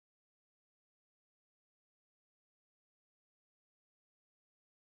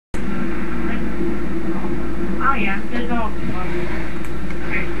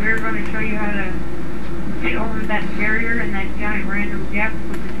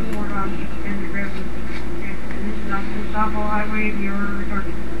highway if you're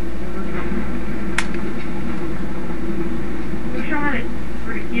retarded. We're trying it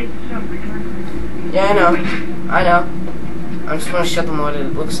for the kids stuff retarded. Yeah, I know. I just want to show them what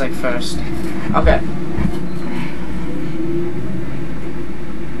it looks like first. Okay.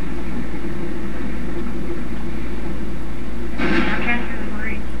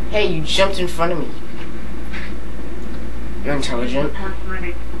 Hey, you jumped in front of me. You're intelligent.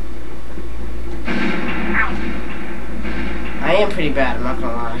 I am pretty bad, I'm not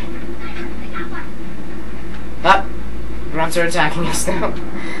gonna lie. Ah! Rats are attacking us now.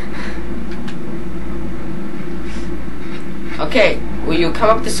 Okay, when you come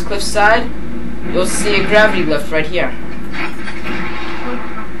up this cliffside, you'll see a gravity lift right here.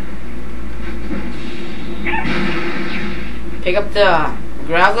 Pick up the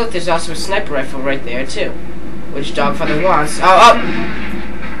grav lift, there's also a sniper rifle right there too, which Dogfather wants. Oh!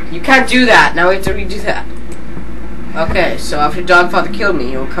 You can't do that! Now we have to redo that. Okay, so after Dogfather killed me,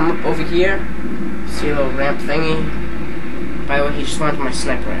 he'll come up over here. See a little ramp thingy. By the way, he just wanted my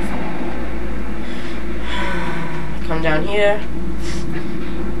sniper rifle. Come down here.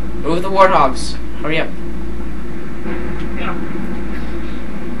 Move the warthogs. Hurry up.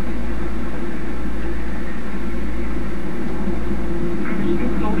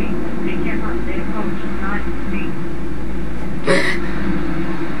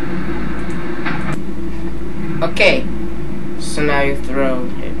 Okay, so now you throw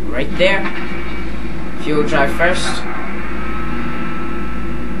it right there. Fuel drive first.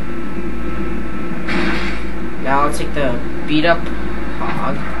 Now I'll take the beat up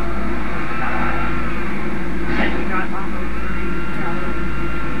hog.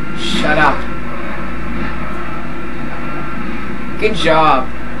 Shut up. Good job.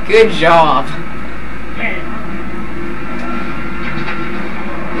 Good job.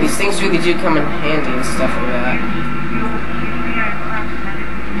 These things really do come in handy and stuff like that.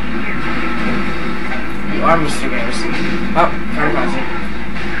 You are Mr. Garrison. Oh, kamikaze.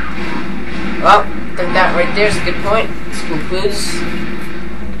 Well, I think that right there is a good point. This concludes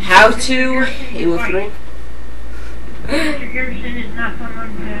how to yeaaaaa. Mr. Garrison is not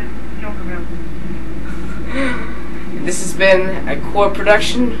someone to joke about. This has been a core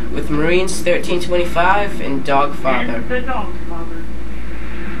production with Marines 1325 and Dogfather. And the Dogfather.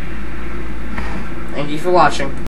 Thank you for watching.